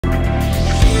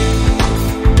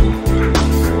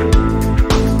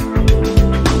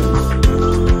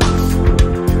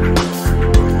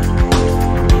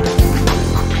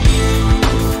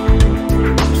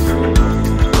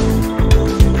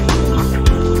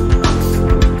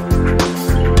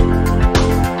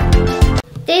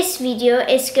video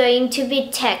is going to be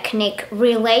technique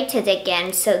related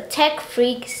again, so tech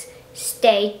freaks,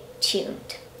 stay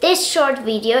tuned. This short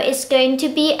video is going to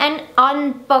be an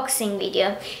unboxing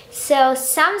video. So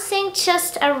something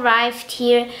just arrived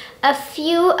here a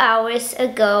few hours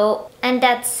ago, and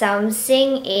that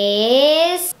something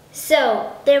is...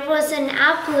 So there was an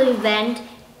Apple event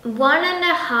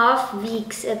 1.5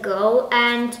 weeks ago,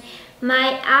 and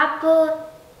my Apple/tech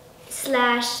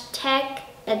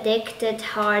addicted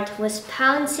heart was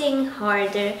pouncing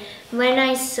harder when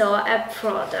I saw a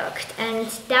product, and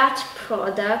that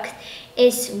product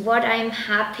is what I'm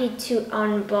happy to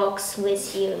unbox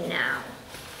with you now.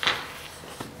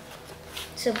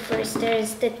 So first there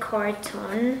is the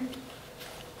carton.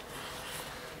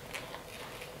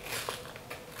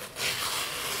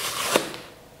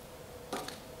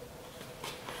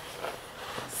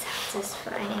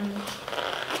 Satisfying.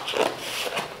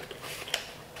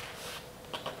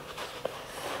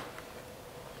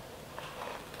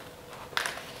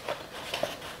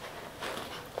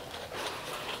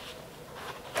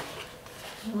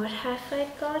 What have I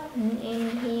gotten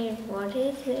in here? What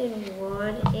is it?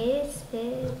 What is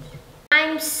it?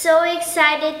 I'm so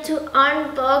excited to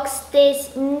unbox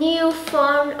this new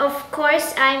phone. Of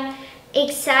course, I'm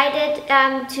excited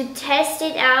to test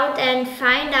it out and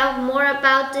find out more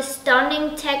about the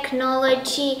stunning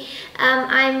technology.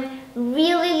 I'm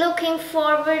really looking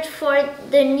forward for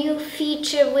the new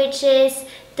feature, which is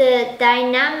the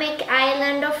dynamic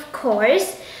island, of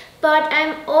course. But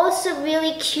I'm also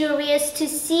really curious to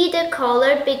see the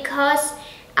color, because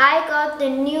I got the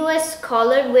newest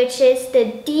color, which is the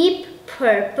deep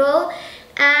purple.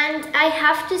 And I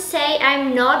have to say,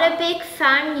 I'm not a big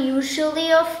fan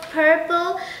usually of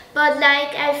purple, but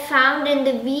like I found in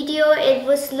the video, it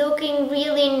was looking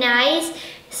really nice.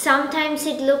 Sometimes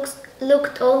it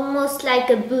looked almost like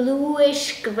a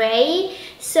bluish gray.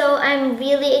 So I'm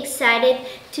really excited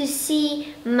to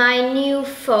see my new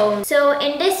phone. So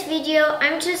in this video,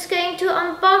 I'm just going to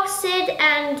unbox it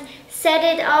and set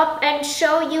it up and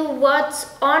show you what's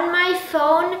on my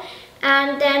phone.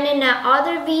 And then in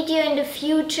another video in the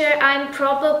future, I'm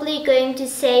probably going to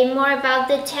say more about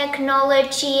the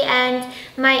technology and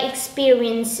my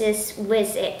experiences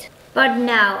with it. But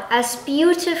now, as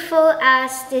beautiful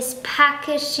as this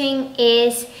packaging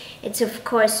is, it's of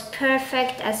course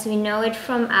perfect as we know it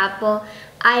from Apple.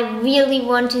 I really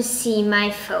want to see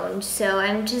my phone, so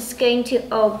I'm just going to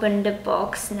open the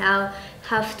box now.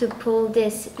 Have to pull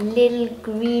this little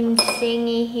green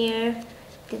thingy here,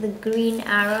 the green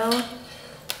arrow.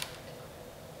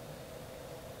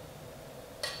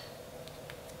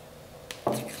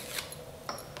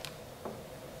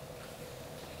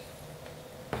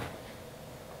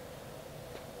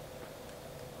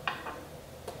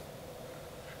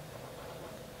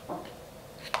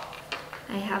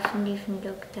 I haven't even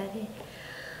looked at it.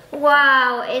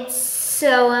 Wow, it's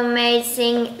so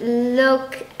amazing.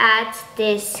 Look at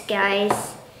this,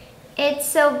 guys. It's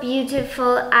so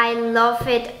beautiful. I love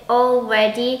it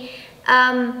already.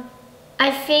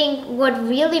 I think what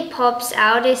really pops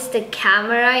out is the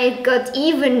camera. It got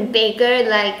even bigger,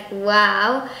 like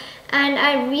wow. And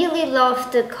I really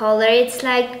love the color. It's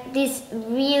like this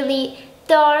really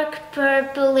dark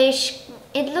purplish.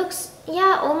 It looks,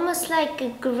 yeah, almost like a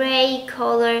gray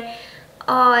color.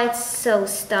 Oh, it's so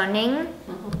stunning.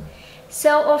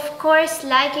 So of course,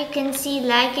 like you can see,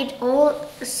 like it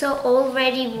also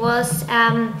already was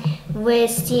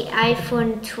with the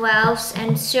iPhone 12s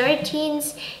and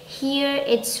 13s. Here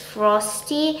it's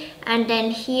frosty, and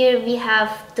then here we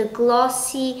have the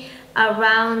glossy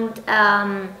around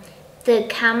the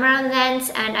camera lens,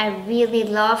 and I really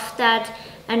love that.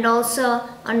 And also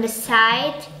on the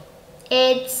side,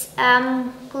 it's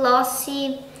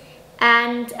glossy.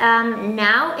 And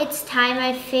now it's time,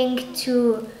 I think,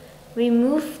 to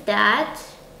remove that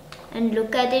and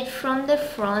look at it from the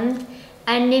front.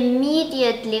 And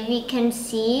immediately we can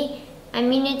see, I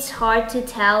mean, it's hard to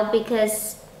tell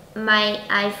because my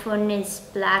iPhone is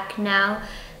black now,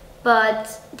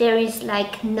 but there is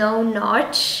like no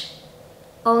notch,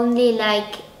 only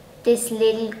like this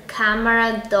little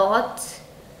camera dot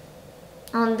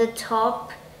on the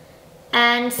top.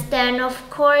 And then of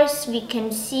course we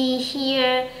can see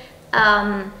here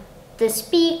the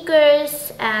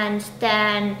speakers, and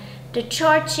then the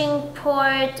charging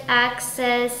port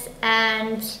access,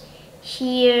 and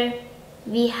here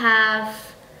we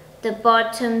have the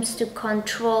buttons to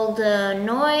control the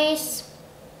noise,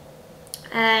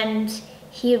 and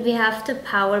here we have the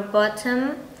power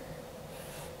button.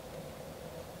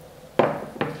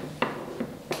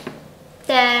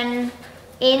 Then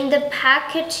in the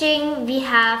packaging we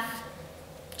have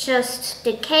just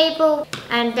the cable,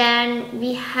 and then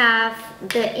we have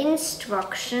the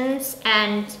instructions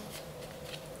and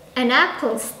an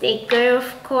Apple sticker,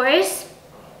 of course.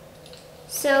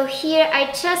 So here I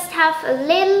just have a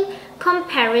little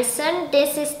comparison.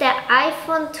 This is the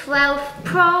iPhone 12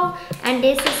 Pro and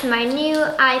this is my new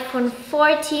iPhone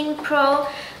 14 Pro,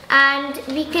 and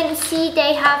we can see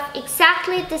they have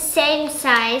exactly the same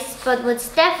size, but what's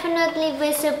definitely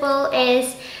visible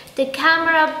is the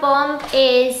camera bump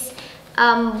is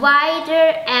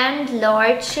wider and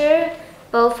larger,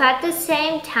 both at the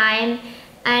same time,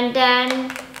 and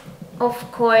then of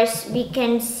course we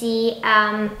can see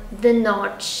the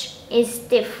notch is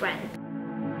different.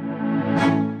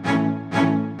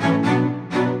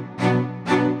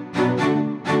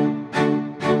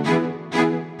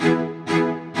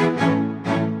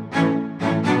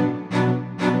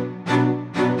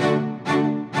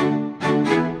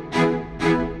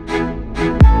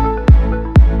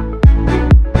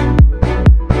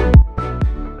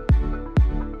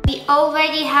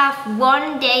 Already have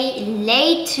 1 day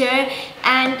later,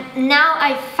 and now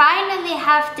I finally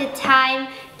have the time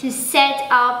to set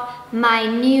up my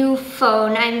new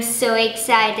phone. I'm so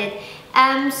excited.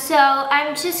 So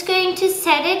I'm just going to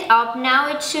set it up. Now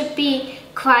it should be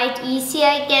quite easy,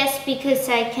 I guess, because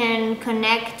I can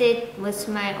connect it with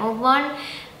my old one.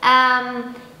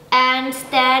 And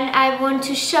then I want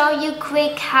to show you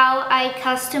quick how I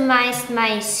customized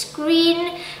my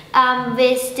screen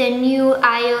with the new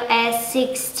iOS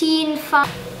 16 font.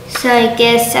 So I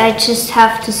guess I just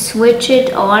have to switch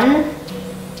it on,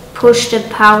 push the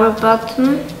power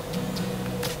button.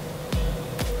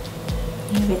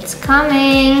 Here it's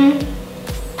coming.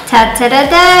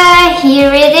 Ta-ta-da-da!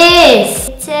 Here it is!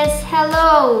 It says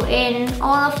hello in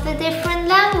all of the different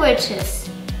languages.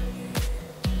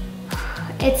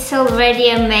 It's already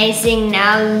amazing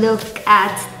now. Look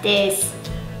at this.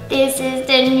 This is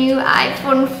the new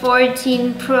iPhone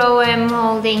 14 Pro I'm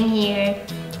holding here.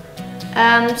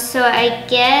 So I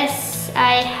guess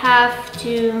I have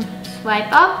to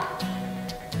swipe up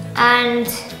and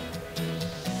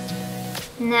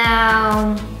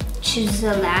now choose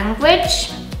a language.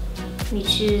 We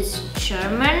choose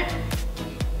German.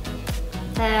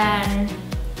 Then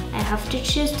I have to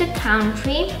choose the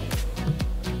country.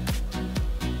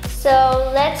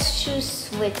 So let's choose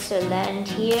Switzerland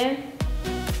here.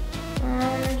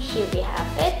 And here we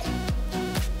have it.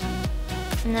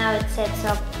 Now it sets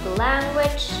up the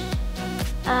language.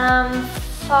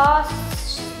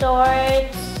 Fast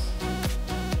start.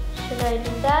 Should I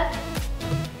do that?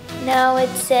 Now it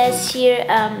says here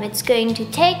it's going to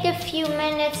take a few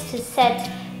minutes to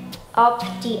set up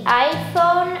the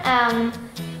iPhone.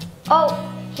 Oh,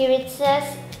 here it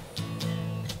says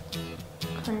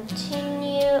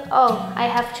continue. Oh, I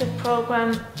have to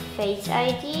program Face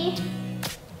ID.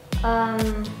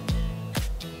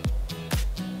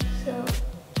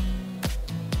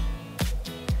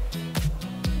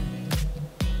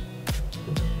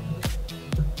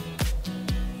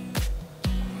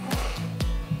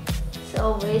 It's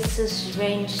always so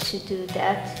strange to do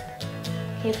that.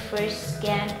 Okay, first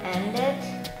scan ended.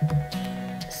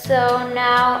 So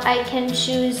now I can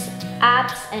choose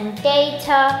apps and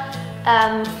data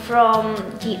from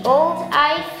the old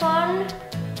iPhone.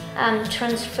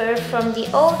 Transfer from the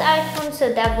old iPhone,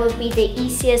 so that will be the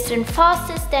easiest and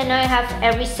fastest. Then I have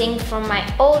everything from my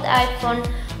old iPhone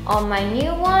on my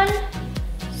new one.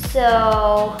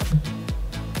 So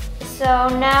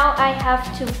now I have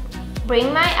to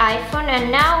bring my iPhone,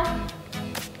 and now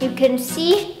you can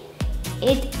see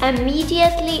it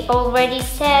immediately already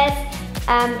says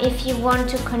if you want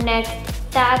to connect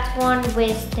that one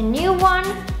with the new one.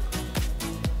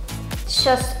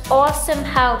 Just awesome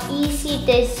how easy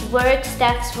this works.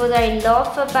 That's what I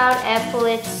love about Apple.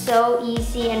 It's so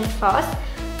easy and fast.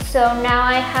 So now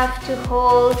I have to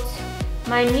hold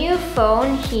my new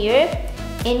phone here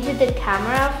into the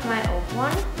camera of my old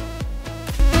one.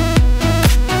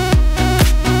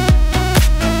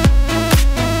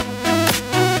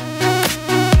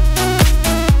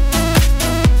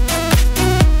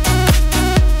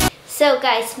 So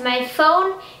guys, my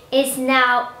phone is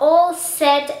now all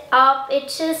set up. It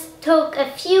just took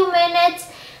a few minutes.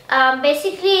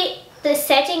 Basically, the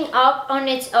setting up on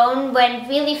its own went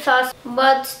really fast.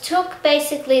 What took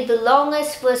basically the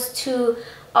longest was to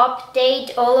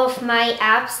update all of my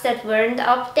apps that weren't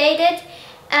updated.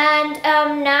 And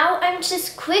now I'm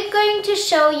just quick going to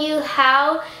show you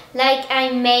how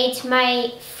I made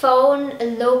my phone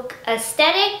look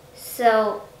aesthetic.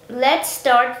 So let's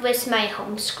start with my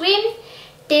home screen.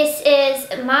 This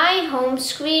is my home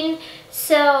screen.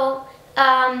 So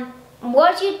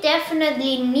what you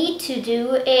definitely need to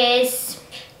do is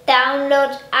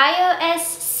download iOS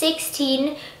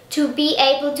 16 to be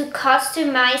able to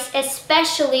customize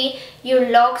especially your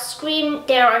lock screen.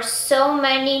 There are so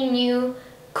many new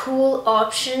cool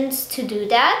options to do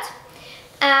that.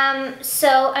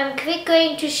 So I'm quickly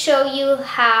going to show you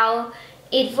how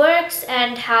it works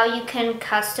and how you can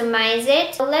customize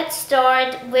it. So let's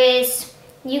start with,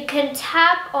 you can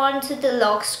tap onto the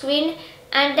lock screen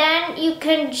and then you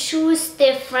can choose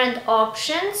different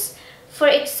options. For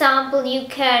example, you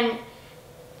can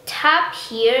tap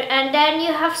here and then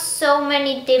you have so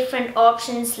many different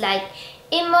options like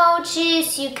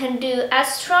emojis, you can do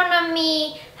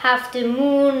astronomy, have the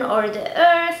moon or the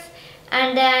earth,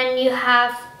 and then you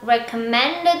have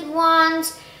recommended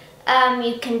ones.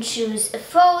 You can choose a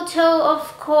photo, of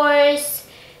course,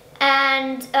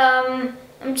 and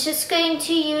I'm just going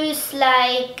to use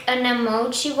like an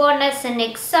emoji one as an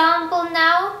example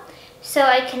now. So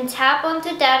I can tap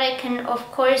onto that. I can of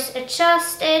course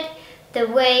adjust it the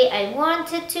way I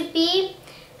want it to be.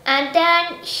 And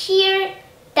then here,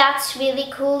 that's really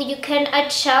cool. You can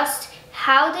adjust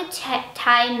how the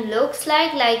time looks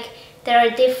like there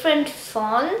are different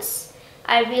fonts.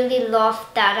 I really love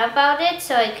that about it.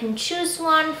 So I can choose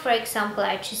one. For example,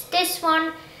 I choose this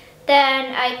one.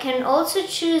 Then I can also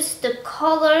choose the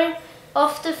color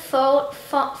of the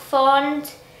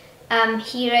font.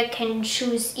 Here I can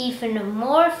choose even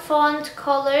more font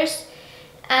colors.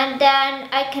 And then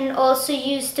I can also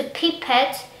use the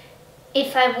pipette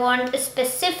if I want a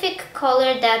specific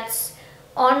color that's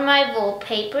on my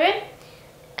wallpaper.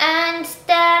 And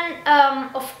then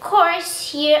of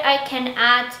course here I can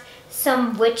add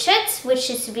some widgets, which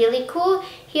is really cool.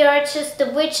 Here are just the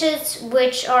widgets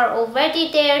which are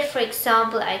already there. For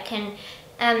example, I can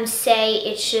say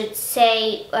it should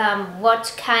say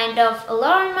what kind of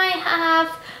alarm I have,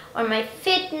 or my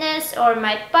fitness, or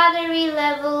my battery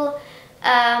level.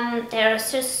 There are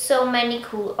just so many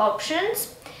cool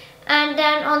options. And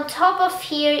then on top of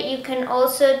here you can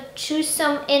also choose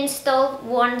some installed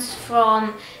ones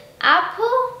from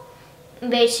Apple,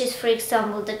 which is for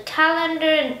example the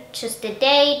calendar, just the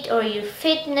date, or your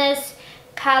fitness,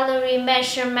 calorie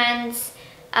measurements.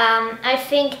 I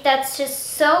think that's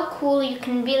just so cool. You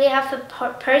can really have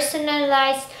a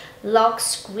personalized lock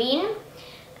screen.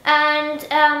 And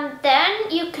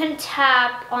then you can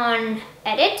tap on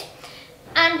edit.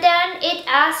 And then it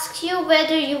asks you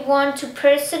whether you want to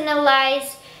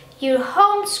personalize your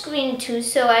home screen too,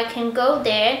 so I can go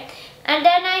there. And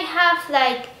then I have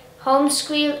like home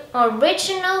screen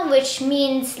original, which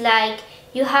means like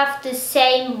you have the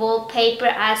same wallpaper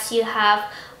as you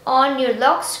have on your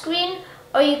lock screen.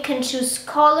 Or you can choose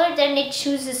color, then it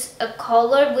chooses a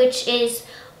color which is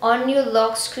on your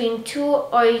lock screen too,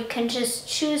 or you can just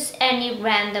choose any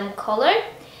random color.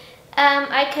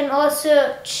 I can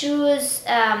also choose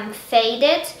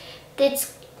faded.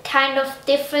 It's kind of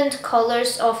different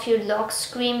colors of your lock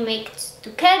screen mixed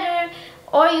together.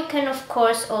 Or you can of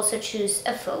course also choose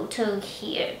a photo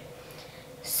here.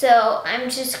 So I'm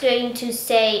just going to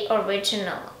say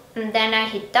original and then I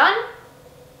hit done.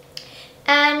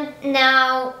 And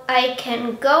now I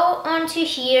can go onto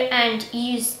here and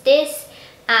use this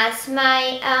as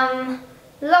my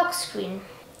lock screen.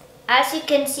 As you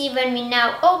can see, when we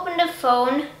now open the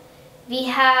phone, we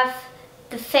have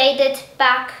the faded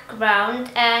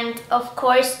background, and of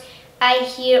course I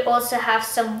here also have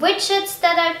some widgets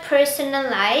that I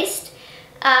personalized.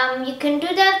 You can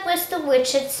do that with the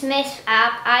Widgetsmith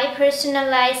app. I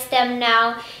personalized them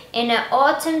now in an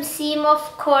autumn theme, of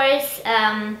course.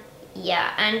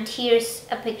 Yeah, and here's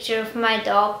a picture of my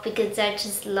dog because I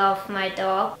just love my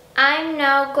dog. I'm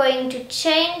now going to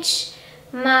change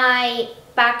my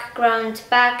background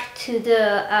back to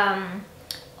the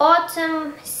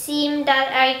autumn theme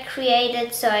that I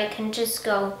created, so I can just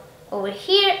go over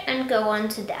here and go on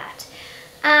to that.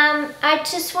 I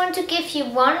just want to give you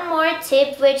one more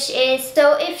tip, which is,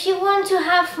 so if you want to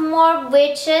have more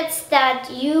widgets that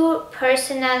you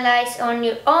personalize on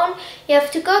your own, you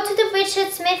have to go to the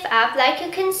Widgetsmith app like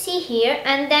you can see here,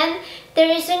 and then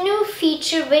there is a new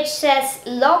feature which says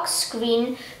lock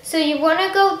screen. So you want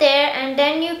to go there and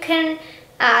then you can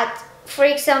add, for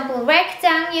example,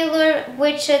 rectangular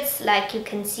widgets, like you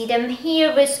can see them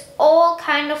here, with all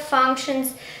kind of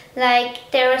functions.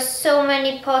 Like there are so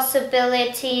many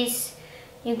possibilities.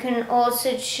 You can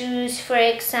also choose, for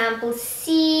example,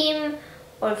 theme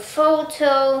or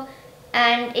photo.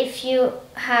 And if you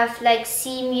have like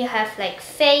theme, you have like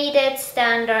faded,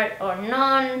 standard or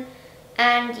none.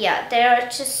 And yeah, there are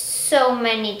just so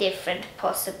many different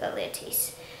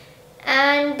possibilities.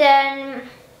 And then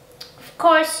of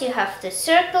course you have the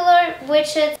circular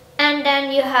widget, and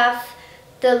then you have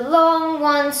the long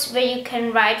ones where you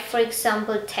can write, for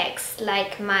example, text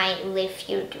like my Live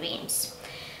Your Dreams.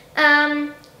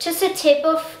 Just a tip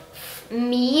of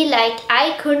me, like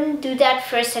I couldn't do that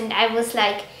first, and I was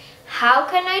like, how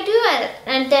can I do it?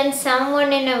 And then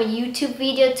someone in a YouTube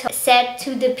video said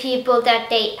to the people that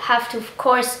they have to, of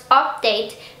course,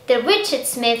 update the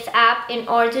Widgetsmith app in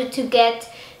order to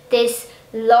get this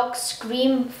lock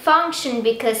screen function,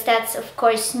 because that's of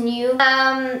course new.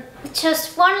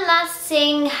 Just one last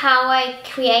thing, how I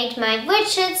create my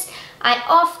widgets. I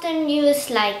often use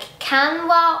like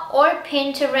Canva or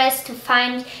Pinterest to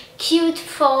find cute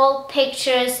fall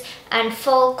pictures and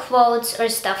fall quotes or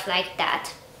stuff like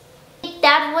that.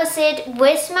 That was it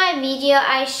with my video.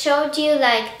 I showed you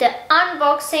like the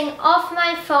unboxing of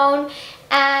my phone,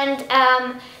 and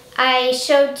I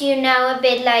showed you now a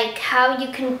bit like how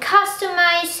you can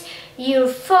customize your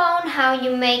phone, how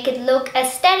you make it look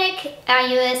aesthetic.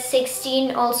 iOS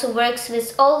 16 also works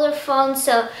with older phones,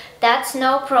 so that's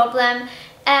no problem.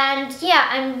 And yeah,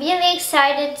 I'm really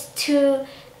excited to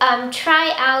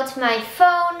try out my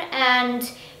phone and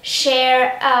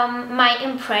share my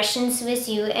impressions with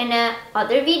you in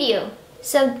another video.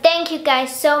 So thank you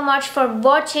guys so much for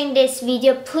watching this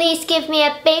video. Please give me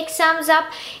a big thumbs up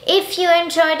if you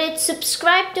enjoyed it.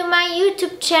 Subscribe to my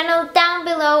YouTube channel down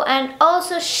below, and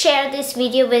also share this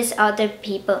video with other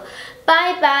people.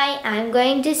 Bye bye. I'm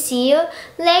going to see you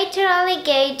later,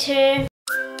 alligator.